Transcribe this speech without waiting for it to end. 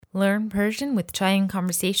Learn Persian with Chai and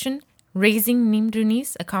Conversation, Raising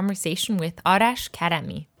Neem-Roonis, a conversation with Arash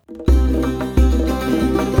Karami.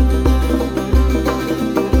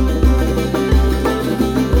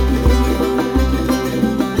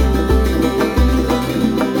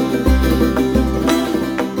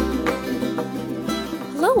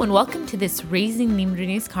 Hello and welcome to this Raising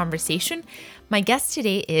Neem-Roonis conversation. My guest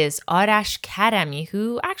today is Arash Karami,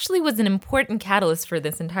 who actually was an important catalyst for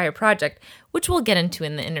this entire project, which we'll get into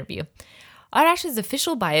in the interview. Arash's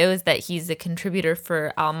official bio is that he's a contributor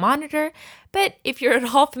for Al Monitor, but if you're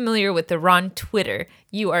at all familiar with Iran Twitter,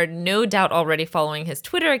 you are no doubt already following his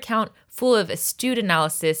Twitter account full of astute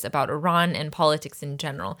analysis about Iran and politics in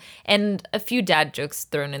general, and a few dad jokes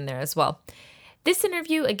thrown in there as well. This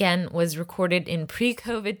interview, again, was recorded in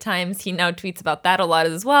pre-COVID times. He now tweets about that a lot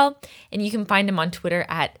as well, and you can find him on Twitter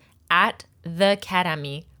at the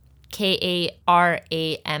Karami, Karami.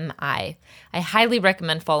 I highly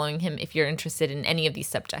recommend following him if you're interested in any of these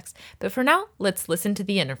subjects. But for now, let's listen to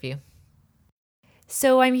the interview.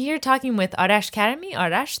 So I'm here talking with Arash Karami.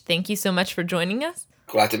 Arash, thank you so much for joining us.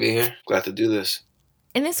 Glad to be here. Glad to do this.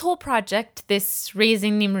 And this whole project, this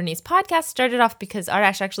Raising Neem-Roonis podcast, started off because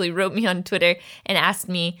Arash actually wrote me on Twitter and asked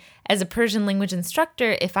me, as a Persian language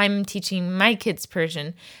instructor, if I'm teaching my kids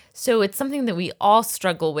Persian. So it's something that we all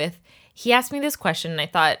struggle with. He asked me this question, and I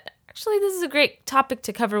thought, actually, this is a great topic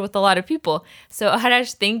to cover with a lot of people. So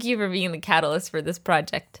Arash, thank you for being the catalyst for this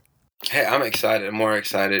project. Hey, I'm excited. I'm more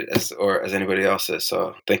excited as anybody else is.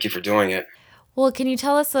 So thank you for doing it. Well, can you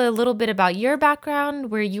tell us a little bit about your background,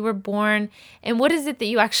 where you were born, and what is it that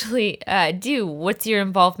you actually do? What's your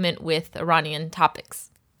involvement with Iranian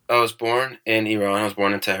topics? I was born in Iran. I was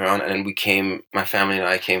born in Tehran, and my family and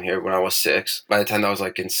I came here when I was 6. By the time I was in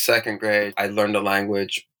 2nd grade, I learned the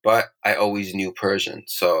language, but I always knew Persian.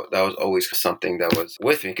 So that was always something that was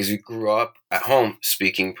with me because we grew up at home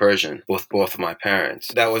speaking Persian with both of my parents.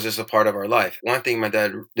 That was just a part of our life. One thing my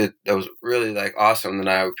dad did that was really awesome and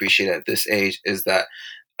I appreciate at this age is that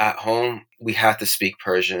at home we had to speak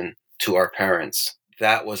Persian to our parents.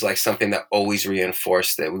 That was something that always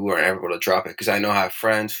reinforced it. We weren't able to drop it because I know I have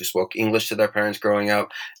friends who spoke English to their parents growing up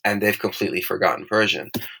and they've completely forgotten Persian.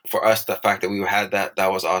 For us, the fact that we had that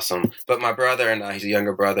was awesome. But my brother and I, he's a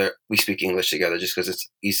younger brother, we speak English together just because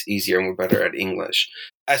it's easier and we're better at English.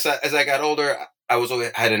 As I got older,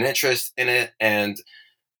 I had an interest in it. And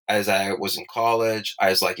as I was in college, I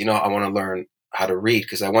was I want to learn how to read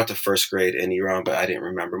because I went to 1st grade in Iran, but I didn't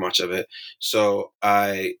remember much of it. So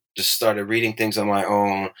I just started reading things on my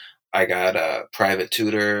own. I got a private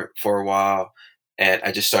tutor for a while, and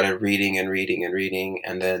I just started reading and reading and reading.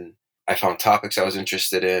 And then I found topics I was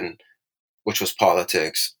interested in, which was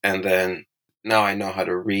politics. And then now I know how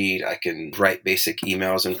to read. I can write basic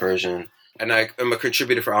emails in Persian. And I'm a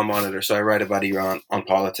contributor for Al Monitor, so I write about Iran on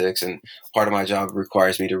politics. And part of my job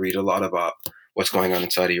requires me to read a lot about what's going on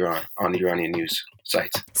inside Iran on the Iranian news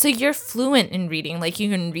sites. So you're fluent in reading, you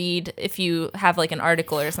can read if you have an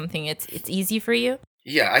article or something, it's easy for you?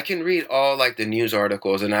 Yeah, I can read all the news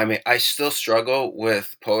articles, and I still struggle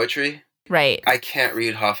with poetry. Right. I can't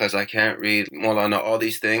read Hafez, I can't read Maulana, all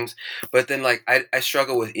these things. But then I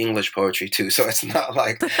struggle with English poetry too, so it's not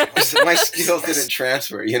my skills didn't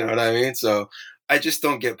transfer, you know what I mean? So I just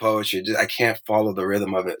don't get poetry. I can't follow the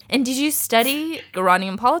rhythm of it. And did you study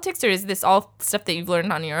Iranian politics, or is this all stuff that you've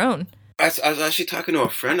learned on your own? I was actually talking to a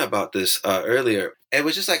friend about this earlier. It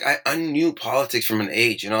was just I knew politics from an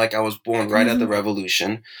age. I was born right at the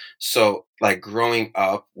revolution. So growing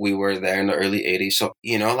up, we were there in the early 80s. So,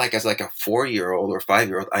 as a 4-year-old or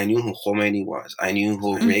 5-year-old, I knew who Khomeini was. I knew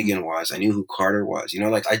who Reagan was. I knew who Carter was.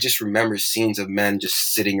 I just remember scenes of men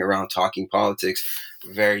just sitting around talking politics,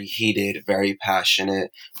 very heated, very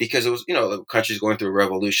passionate, because it was, the country's going through a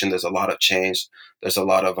revolution. There's a lot of change. There's a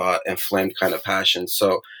lot of inflamed kind of passion.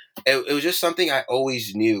 So it was just something I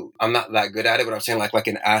always knew. I'm not that good at it, but I'm saying like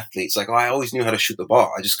an athlete. It's I always knew how to shoot the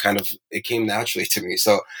ball. I just it came naturally to me.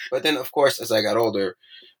 So, but then of course, as I got older,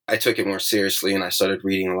 I took it more seriously and I started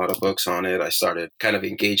reading a lot of books on it. I started kind of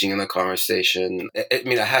engaging in the conversation. I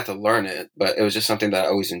had to learn it, but it was just something that I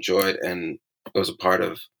always enjoyed and it was a part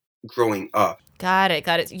of growing up. Got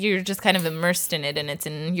it. You're just kind of immersed in it and it's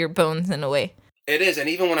in your bones in a way. It is. And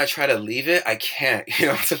even when I try to leave it, I can't.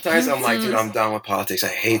 Sometimes I'm dude, I'm done with politics. I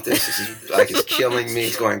hate this. This is it's killing me.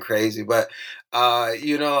 It's going crazy. But,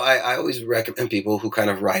 I always recommend people who kind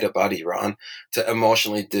of write about Iran to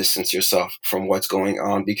emotionally distance yourself from what's going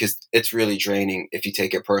on because it's really draining if you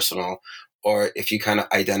take it personal or if you kind of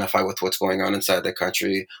identify with what's going on inside the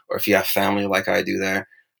country or if you have family like I do there.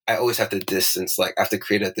 I always have to distance, I have to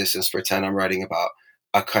create a distance, pretend I'm writing about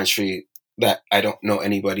a country that I don't know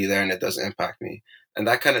anybody there and it doesn't impact me. And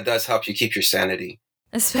that kind of does help you keep your sanity.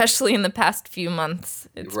 Especially in the past few months.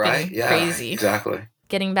 It's Right? been Yeah, crazy. exactly.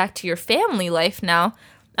 Getting back to your family life now,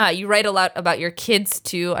 you write a lot about your kids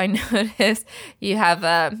too. I notice you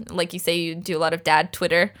have, like you say, you do a lot of dad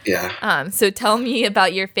Twitter. Yeah. So tell me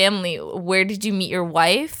about your family. Where did you meet your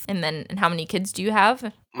wife? And how many kids do you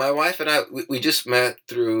have? My wife and I, we just met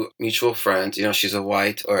through mutual friends. She's a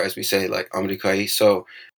white, or as we say, like Amerikai. So,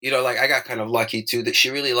 like I got kind of lucky too that she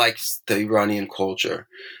really likes the Iranian culture.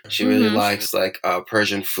 She really Mm-hmm. likes like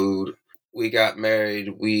Persian food. We got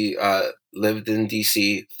married. We lived in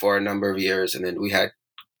DC for a number of years, and then we had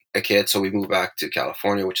a kid. So we moved back to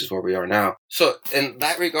California, which is where we are now. So in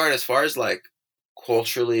that regard, as far as like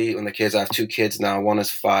culturally, when the kids, I have two kids now. One is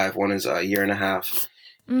 5, one is a year and a half.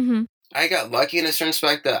 Mm-hmm. I got lucky in a certain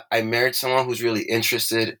respect that I married someone who's really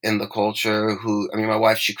interested in the culture. My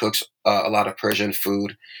wife, she cooks a lot of Persian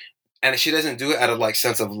food, and she doesn't do it out of like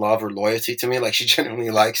sense of love or loyalty to me. Like she genuinely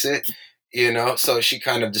likes it. So she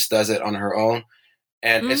kind of just does it on her own.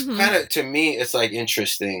 And it's Mm-hmm. kind of, to me, it's like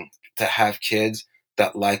interesting to have kids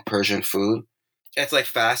that like Persian food. It's like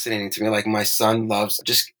fascinating to me. Like my son loves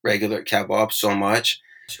just regular kebab so much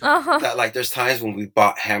Uh-huh. that like there's times when we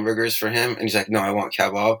bought hamburgers for him and he's like, no, I want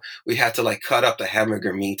kebab. We had to like cut up the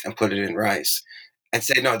hamburger meat and put it in rice and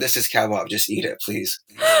say, no, this is kebab. Just eat it, please.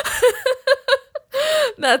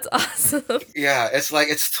 That's awesome. Yeah, it's like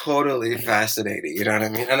it's totally fascinating. You know what I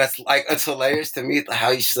mean? And it's hilarious to me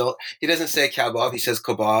how he doesn't say kebab, he says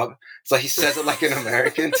kebab. So he says it like an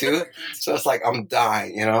American too. So it's like I'm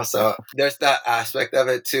dying. So there's that aspect of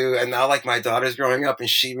it too. And now like my daughter's growing up and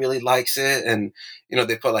she really likes it. And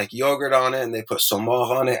they put like yogurt on it and they put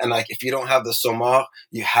somar on it. And like if you don't have the somar,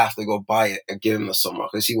 you have to go buy it and give him the somar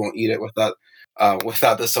because he won't eat it without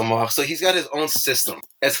the somar. So he's got his own system.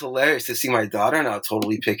 It's hilarious to see my daughter now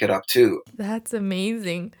totally pick it up too. That's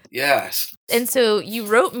amazing. Yes. And so you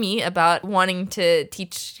wrote me about wanting to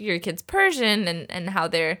teach your kids Persian and how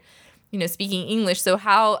they're, speaking English. So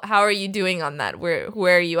how are you doing on that?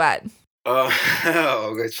 Where are you at?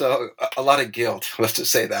 Okay, so a lot of guilt, let's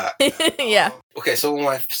just say that. Yeah. Okay, so when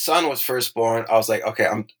my son was first born, I was like, okay,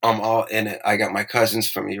 I'm all in it. I got my cousins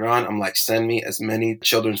from Iran. I'm like, send me as many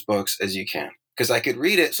children's books as you can. Because I could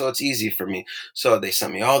read it, so it's easy for me. So they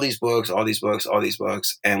sent me all these books, all these books, all these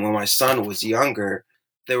books. And when my son was younger,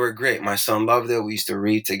 they were great. My son loved it. We used to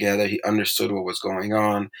read together. He understood what was going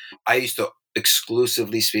on. I used to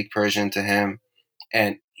exclusively speak Persian to him.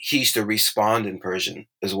 And he used to respond in Persian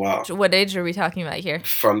as well. What age are we talking about here?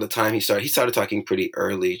 From the time he started talking pretty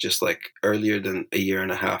early, just like earlier than a year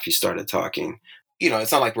and a half, he started talking.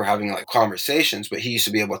 It's not like we're having like conversations, but he used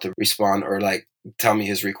to be able to respond or like tell me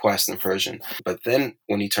his requests in Persian. But then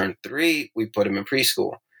when he turned 3, we put him in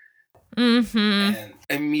preschool. Mm-hmm. And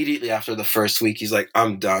immediately after the first week, he's like,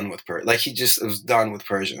 I'm done with Persian. Like he just was done with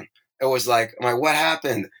Persian. It was like, I'm like, what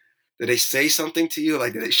happened? Did they say something to you?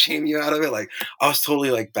 Like, did they shame you out of it? Like, I was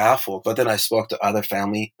totally like baffled. But then I spoke to other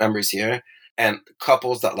family members here and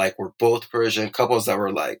couples that like were both Persian, couples that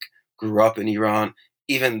were like grew up in Iran,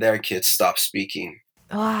 even their kids stopped speaking.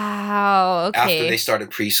 Wow. Okay. After they started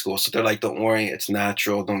preschool. So they're like, don't worry, it's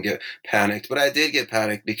natural. Don't get panicked. But I did get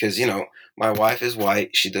panicked because, my wife is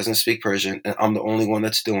white. She doesn't speak Persian and I'm the only one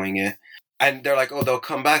that's doing it. And they're like, oh, they'll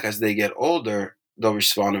come back as they get older. They'll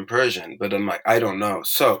respond in Persian. But I'm like, I don't know.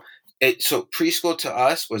 So preschool to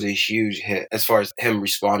us was a huge hit as far as him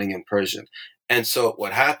responding in Persian. And so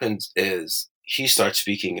what happens is he starts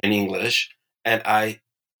speaking in English and I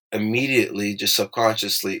immediately, just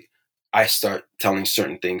subconsciously, I start telling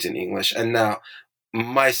certain things in English. And now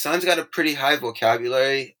my son's got a pretty high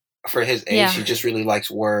vocabulary for his age. Yeah. He just really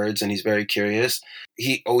likes words and he's very curious.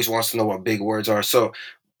 He always wants to know what big words are. So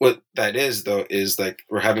what that is though, is like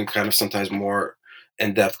we're having kind of sometimes more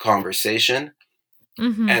in-depth conversation.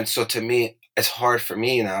 Mm-hmm. And so to me, it's hard for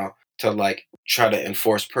me now to like try to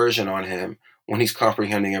enforce Persian on him when he's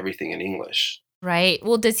comprehending everything in English. Right.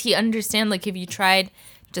 Well, does he understand? Like, have you tried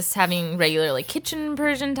just having regular like kitchen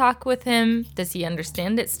Persian talk with him? Does he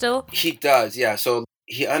understand it still? He does, yeah. So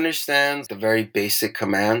he understands the very basic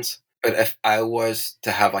commands. But if I was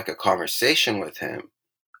to have like a conversation with him,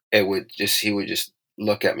 he would just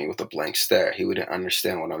look at me with a blank stare. He wouldn't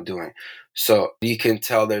understand what I'm doing. So you can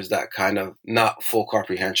tell there's that kind of not full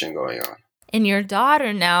comprehension going on. And your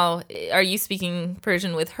daughter now, are you speaking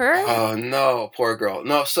Persian with her? Oh, no, poor girl.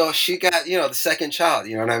 No, so she got, the second child,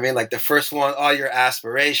 you know what I mean? Like the first one, all your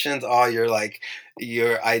aspirations, all your like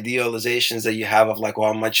your idealizations that you have of like,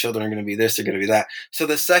 well, my children are going to be this, they're going to be that. So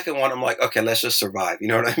the second one, I'm like, okay, let's just survive. You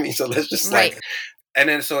know what I mean? So let's just Right. like And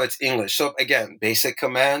then so it's English. So again, basic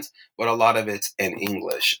commands, but a lot of it's in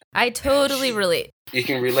English. I totally relate. You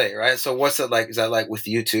can relate, right? So what's it like? Is that like with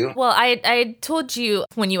you too? Well, I told you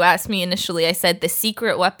when you asked me initially, I said the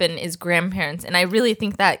secret weapon is grandparents. And I really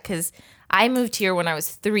think that because I moved here when I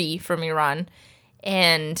was 3 from Iran.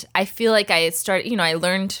 And I feel like I started, I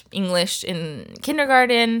learned English in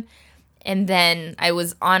kindergarten. And then I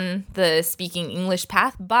was on the speaking English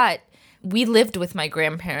path. But we lived with my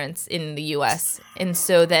grandparents in the US. And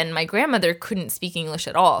so then my grandmother couldn't speak English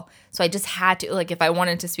at all. So I just had to, like, if I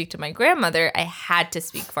wanted to speak to my grandmother, I had to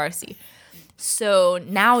speak Farsi. So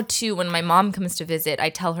now, too, when my mom comes to visit,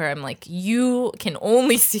 I tell her, I'm like, you can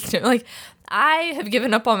only speak to me. Like, I have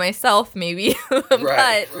given up on myself, maybe.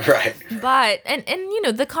 Right. But,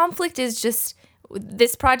 the conflict is just,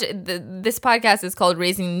 this project, this podcast is called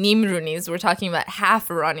Raising Neem-Roonis. We're talking about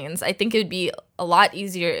half Iranians. I think it would be a lot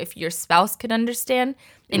easier if your spouse could understand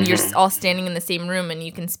and you're all standing in the same room and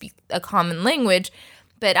you can speak a common language.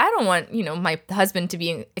 But I don't want, my husband to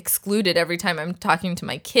be excluded every time I'm talking to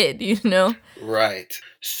my kid, Right.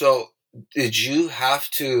 So did you have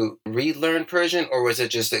to relearn Persian, or was it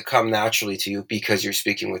just it come naturally to you because you're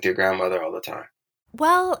speaking with your grandmother all the time?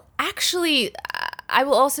 Well, actually, I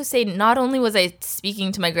will also say not only was I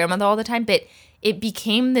speaking to my grandmother all the time, but it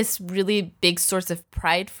became this really big source of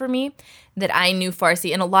pride for me that I knew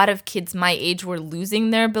Farsi. And a lot of kids my age were losing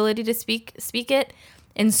their ability to speak it.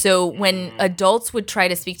 And so when adults would try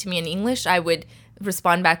to speak to me in English, I would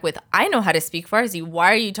respond back with, I know how to speak Farsi.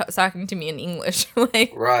 Why are you talking to me in English?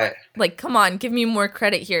 Right. Like, come on, give me more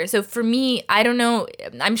credit here. So for me, I don't know.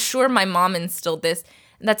 I'm sure my mom instilled this.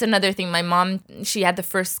 That's another thing. My mom, she had the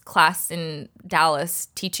first class in Dallas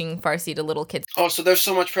teaching Farsi to little kids. Oh, so there's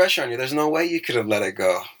so much pressure on you. There's no way you could have let it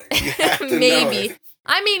go. You have to Maybe. know it.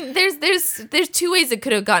 I mean, there's 2 ways it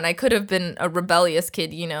could have gone. I could have been a rebellious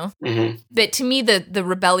kid, Mm-hmm. But to me, the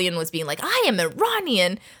rebellion was being like, I am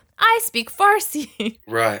Iranian. I speak Farsi.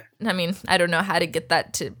 Right. I mean, I don't know how to get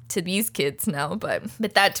that to these kids now, but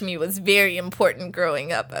that to me was very important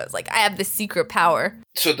growing up. I was like, I have the secret power.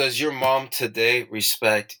 So does your mom today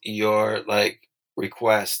respect your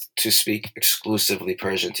request to speak exclusively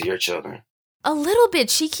Persian to your children? A little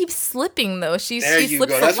bit. She keeps slipping though. She There you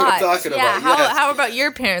slips go. a That's lot. what I'm talking yeah. about. Yes. How about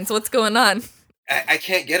your parents? What's going on? I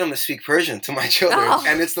can't get them to speak Persian to my children. Oh.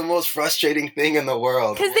 And it's the most frustrating thing in the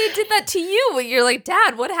world. Because they did that to you. You're like,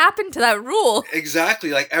 Dad, what happened to that rule? Exactly.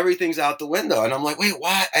 Like everything's out the window. And I'm like, wait,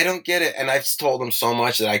 why? I don't get it. And I've told them so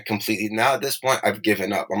much that I completely, now at this point, I've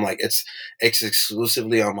given up. I'm like, it's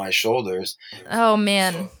exclusively on my shoulders. Oh,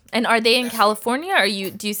 man. And are they in California?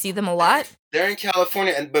 Do you see them a lot? They're in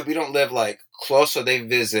California, but we don't live close, so they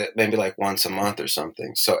visit maybe once a month or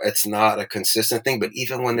something. So it's not a consistent thing. But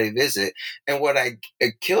even when they visit, and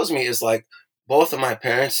it kills me is both of my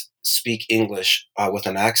parents speak English with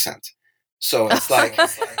an accent. So it's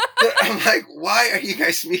I'm like, why are you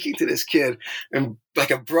guys speaking to this kid in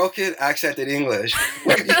a broken accented English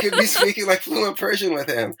when you could be speaking fluent Persian with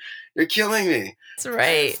him? You're killing me. That's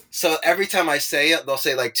right. So every time I say it, they'll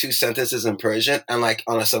say 2 sentences in Persian, and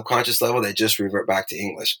on a subconscious level, they just revert back to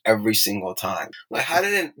English every single time. How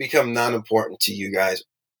did it become non-important to you guys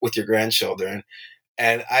with your grandchildren?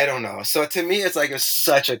 And I don't know. So to me, it's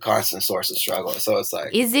such a constant source of struggle. So it's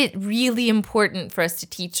is it really important for us to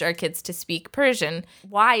teach our kids to speak Persian?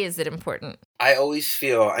 Why is it important? I always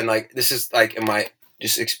feel, and this is in my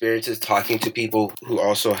just experiences talking to people who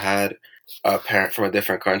also had a parent from a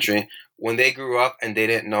different country. When they grew up and they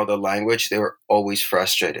didn't know the language, they were always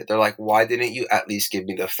frustrated. They're like, why didn't you at least give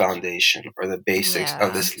me the foundation or the basics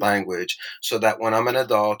of this language so that when I'm an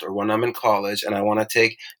adult or when I'm in college and I want to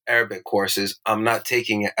take Arabic courses, I'm not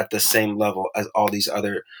taking it at the same level as all these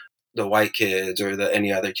the white kids or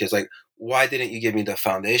any other kids. Why didn't you give me the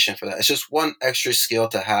foundation for that? It's just one extra skill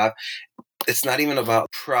to have. It's not even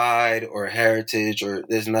about pride or heritage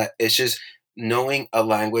it's just knowing a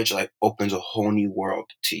language opens a whole new world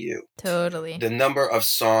to you. Totally. The number of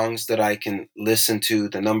songs that I can listen to,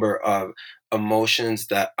 the number of emotions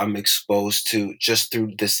that I'm exposed to just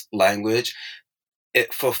through this language,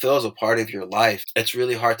 it fulfills a part of your life. It's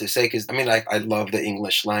really hard to say because I love the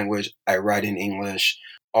English language. I write in English.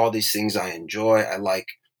 All these things I enjoy. I like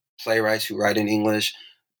playwrights who write in English,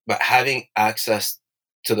 but having access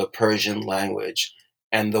to the Persian language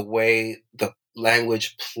and the way the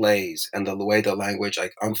language plays and the way the language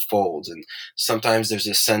unfolds, and sometimes there's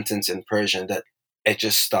a sentence in Persian that it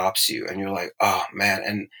just stops you and you're like, oh man,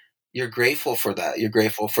 and you're grateful for that. You're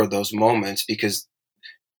grateful for those moments because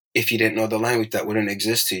if you didn't know the language, that wouldn't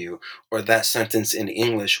exist to you, or that sentence in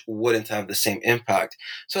English wouldn't have the same impact.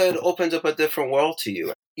 So it opens up a different world to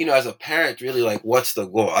you. As a parent, really, like, what's the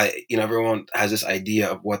goal? Everyone has this idea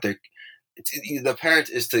of what the parent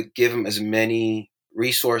is to give them as many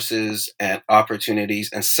resources and opportunities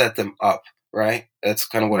and set them up, right? That's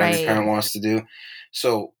kind of what every Right. parent wants to do.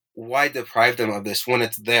 So why deprive them of this when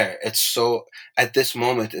it's there? At this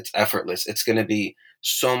moment, it's effortless. It's going to be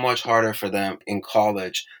so much harder for them in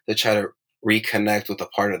college to try to reconnect with a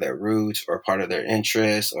part of their roots or part of their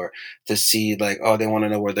interests, or to see, like, oh, they want to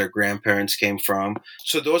know where their grandparents came from.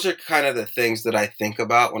 So those are kind of the things that I think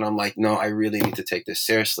about when I'm like, no, I really need to take this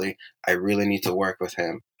seriously. I really need to work with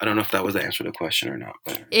him. I don't know if that was the answer to the question or not.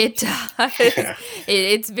 But It does. yeah.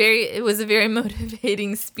 It was a very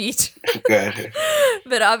motivating speech. Good.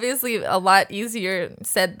 But obviously a lot easier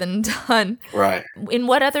said than done. Right. In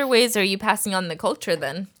what other ways are you passing on the culture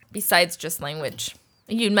then, besides just language?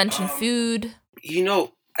 You mentioned food.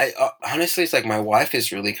 Honestly, it's like my wife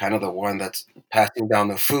is really kind of the one that's passing down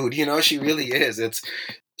the food. She really is.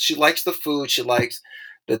 She likes the food. She likes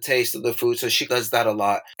the taste of the food. So she does that a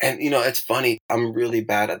lot. And, it's funny. I'm really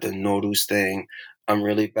bad at the Norus thing. I'm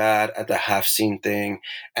really bad at the half scene thing.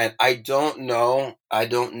 And I don't know.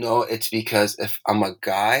 It's because if I'm a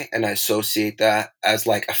guy and I associate that as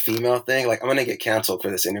like a female thing, like, I'm going to get canceled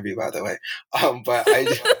for this interview, by the way. But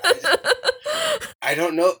I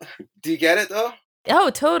don't know. Do you get it though?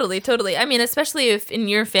 Oh, totally, totally. I mean, especially if in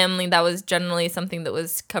your family that was generally something that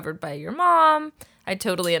was covered by your mom. I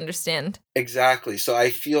totally understand. Exactly. So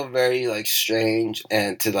I feel very, like, strange,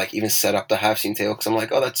 and to, like, even set up the half scene table, because I'm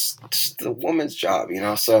like, oh, that's the woman's job,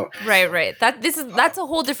 So Right. That's a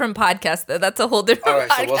whole different podcast, though. That's a whole different all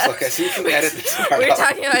right. podcast. So so you can edit this part We're out.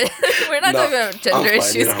 talking about we're not talking about gender I'm fine,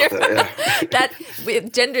 issues don't here. have to, yeah.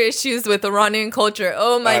 With gender issues with Iranian culture.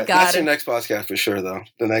 Oh my All right, that's your god. next podcast for sure, though.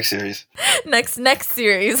 The next series. Next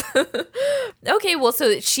series. Okay, well,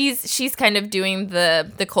 so she's kind of doing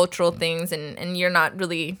the cultural things, and you're not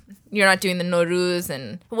doing the Nowruz.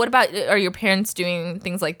 And what about, are your parents doing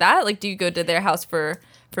things like that? Like, do you go to their house for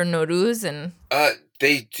Nowruz? And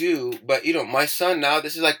They do, but my son now,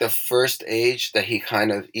 this is like the first age that he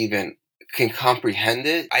kind of even can comprehend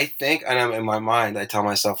it. I think, and I'm in my mind, I tell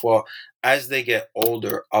myself, well, as they get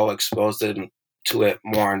older, I'll expose them to it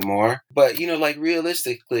more and more. But like,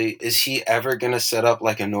 realistically, is he ever gonna set up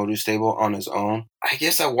like a Nodus table on his own? I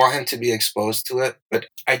guess I want him to be exposed to it, but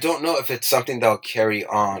I don't know if it's something that'll carry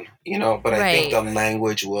on. But I think the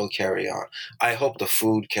language will carry on. I hope the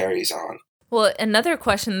food carries on. Well, another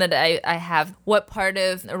question that I have, what part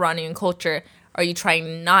of Iranian culture are you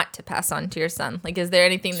trying not to pass on to your son? Like, is there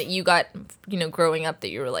anything that you got, growing up that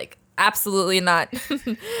you were like, absolutely not?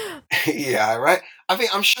 Yeah, right. I mean,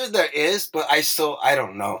 I'm sure there is, but I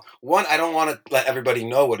don't know. One, I don't want to let everybody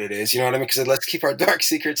know what it is. You know what I mean? Because let's keep our dark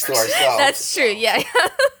secrets to ourselves. That's true. Yeah.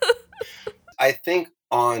 I think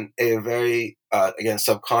on a very, again,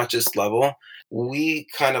 subconscious level, we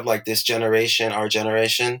kind of, like, this generation, our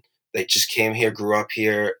generation, they just came here, grew up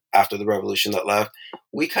here after the revolution that left.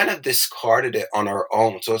 We kind of discarded it on our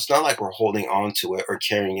own. So it's not like we're holding on to it or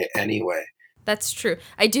carrying it anyway. That's true.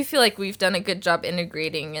 I do feel like we've done a good job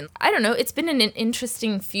integrating, and I don't know, it's been an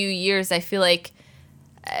interesting few years. I feel like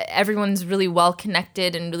everyone's really well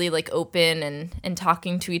connected and really, like, open and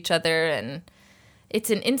talking to each other, and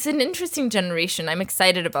it's an interesting generation. I'm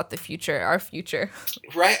excited about the future, our future.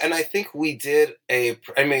 Right, and I think we did you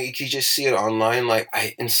can just see it online. Like,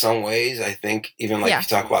 in some ways, I think even, like, if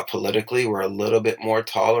you talk about politically, we're a little bit more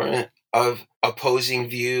tolerant of opposing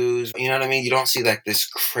views. You know what I mean? You don't see, like, this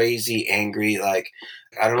crazy, angry, like,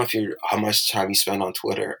 I don't know how much time you spend on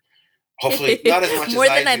Twitter. Hopefully, not as much more as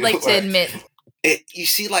than I I'd do, like to admit. You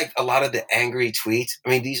see, like, a lot of the angry tweets. I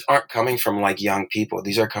mean, these aren't coming from, like, young people.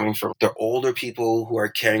 These are coming from the older people who are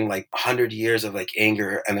carrying, like, 100 years of, like,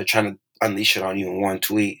 anger, and they're trying to unleash it on you in one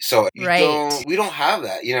tweet. So we don't have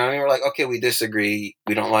that. You know what I mean? We're like, okay, we disagree.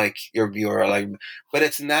 We don't like your view, or like, but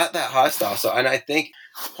it's not that hostile. So, and I think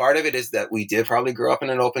part of it is that we did probably grow up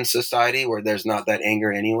in an open society where there's not that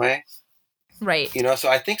anger anyway. Right. So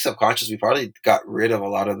I think subconsciously we probably got rid of a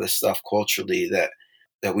lot of the stuff culturally that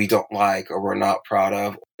we don't like or we're not proud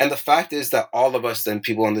of. And the fact is that all of us, then,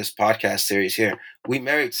 people in this podcast series here, we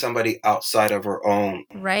married somebody outside of our own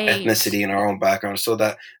ethnicity and our own background. So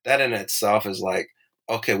that in itself is like,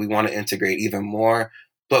 okay, we want to integrate even more,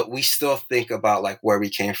 but we still think about, like, where we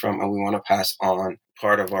came from, and we want to pass on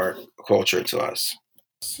part of our culture to us.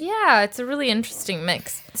 Yeah, it's a really interesting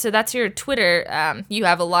mix. So that's your Twitter. You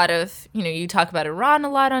have a lot of, you talk about Iran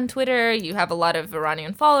a lot on Twitter. You have a lot of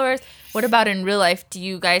Iranian followers. What about in real life? Do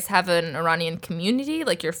you guys have an Iranian community,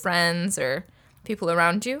 like your friends or people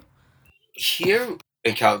around you? Here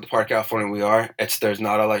in the part of California we are, there's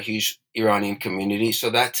not a like huge Iranian community. So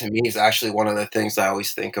that to me is actually one of the things I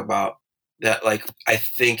always think about. That like I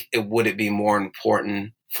think would it be more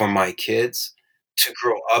important for my kids to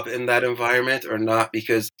grow up in that environment or not?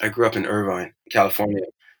 Because I grew up in Irvine, California.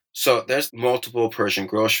 So there's multiple Persian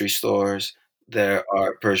grocery stores. There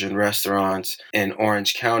are Persian restaurants in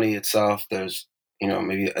Orange County itself. There's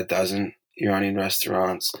maybe a dozen Iranian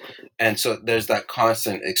restaurants. And so there's that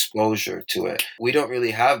constant exposure to it. We don't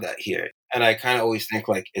really have that here. And I kind of always think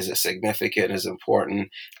like, is it significant? Is it important?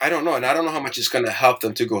 I don't know. And I don't know how much it's going to help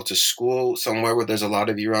them to go to school somewhere where there's a lot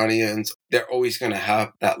of Iranians. They're always going to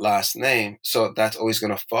have that last name. So that's always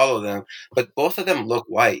going to follow them. But both of them look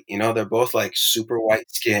white. They're both like super white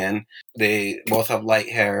skin. They both have light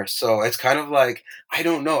hair. So it's kind of like, I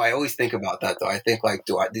don't know. I always think about that though. I think like,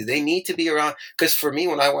 do they need to be around? Because for me,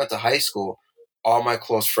 when I went to high school, all my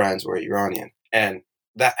close friends were Iranian. And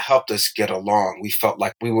that helped us get along. We felt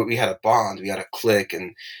like we had a bond, we had a clique,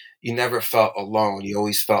 and you never felt alone. You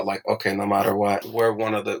always felt like, okay, no matter what, we're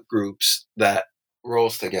one of the groups that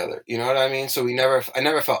rolls together. You know what I mean? So I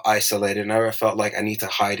never felt isolated. Never felt like I need to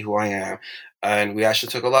hide who I am. And we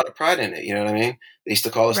actually took a lot of pride in it. You know what I mean? They used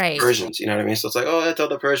to call us the Right. Persians. You know what I mean? So it's like, oh, tell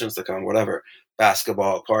the Persians to come, whatever,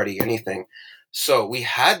 basketball, party, anything. So we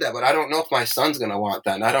had that, but I don't know if my son's gonna want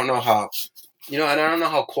that, and I don't know how. And I don't know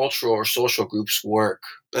how cultural or social groups work.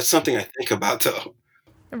 That's something I think about, though.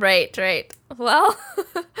 Right. Well,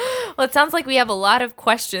 it sounds like we have a lot of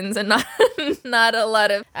questions and not a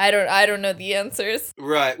lot of I don't know the answers.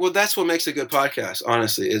 Right. Well, that's what makes a good podcast,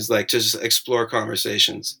 honestly, is like just explore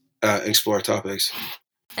conversations, explore topics.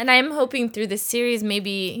 And I'm hoping through this series,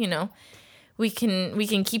 maybe we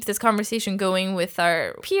can keep this conversation going with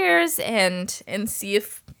our peers and see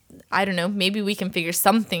if I don't know, maybe we can figure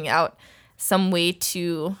something out. Some way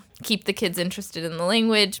to keep the kids interested in the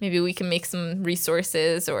language. Maybe we can make some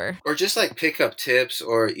resources or just like pick up tips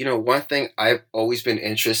or, one thing I've always been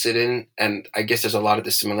interested in, and I guess there's a lot of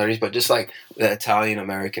the similarities, but just like the Italian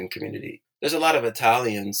American community. There's a lot of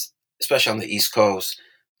Italians, especially on the East Coast.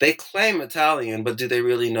 They claim Italian, but do they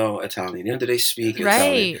really know Italian? Do they speak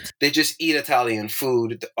Italian? Right. They just eat Italian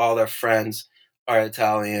food. All their friends are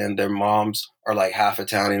Italian, their moms are like half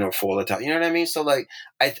Italian or full Italian. You know what I mean? So like,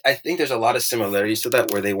 I think there's a lot of similarities to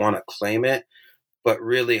that where they want to claim it, but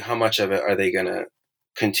really how much of it are they going to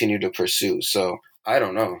continue to pursue? So I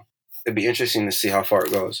don't know. It'd be interesting to see how far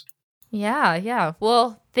it goes. Yeah.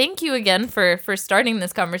 Well, thank you again for starting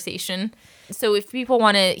this conversation. So if people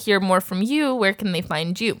want to hear more from you, where can they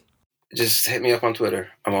find you? Just hit me up on Twitter.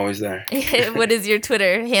 I'm always there. What is your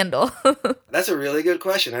Twitter handle? That's a really good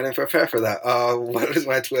question. I didn't prepare for that. What is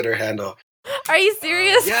my Twitter handle? Are you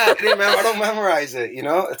serious? Yeah, I don't memorize it.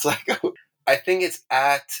 It's like, I think it's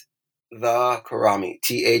at the Karami,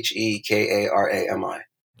 TheKarami.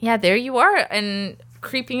 Yeah, there you are. And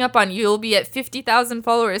creeping up on you, you'll be at 50,000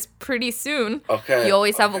 followers pretty soon. Okay. You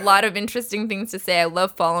always have a lot of interesting things to say. I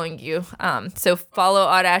love following you. So follow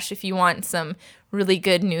Arash if you want some really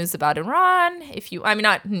good news about Iran.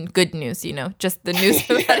 Not good news, just the news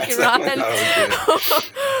about Iran.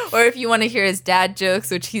 Or if you want to hear his dad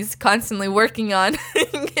jokes, which he's constantly working on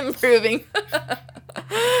improving.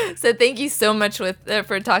 So thank you so much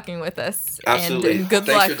for talking with us. Absolutely. And good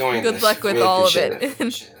Thanks luck. for doing Good this. luck with Really all of appreciate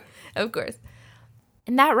it. Of course.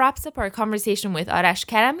 And that wraps up our conversation with Arash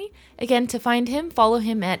Karami. Again, to find him, follow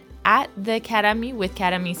him at the Karami, with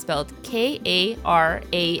Karami spelled Karami.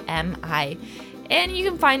 And you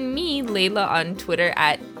can find me, Layla, on Twitter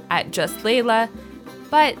at just Layla.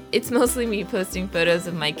 But it's mostly me posting photos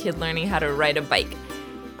of my kid learning how to ride a bike.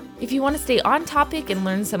 If you want to stay on topic and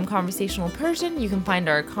learn some conversational Persian, you can find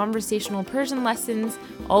our conversational Persian lessons,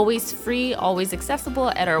 always free, always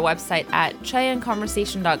accessible, at our website at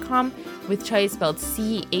chaiandconversation.com, with chai spelled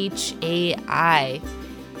Chai.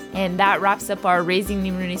 And that wraps up our Raising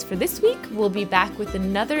Neem-Roonis for this week. We'll be back with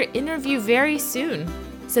another interview very soon.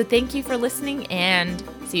 So thank you for listening, and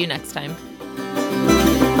see you next time.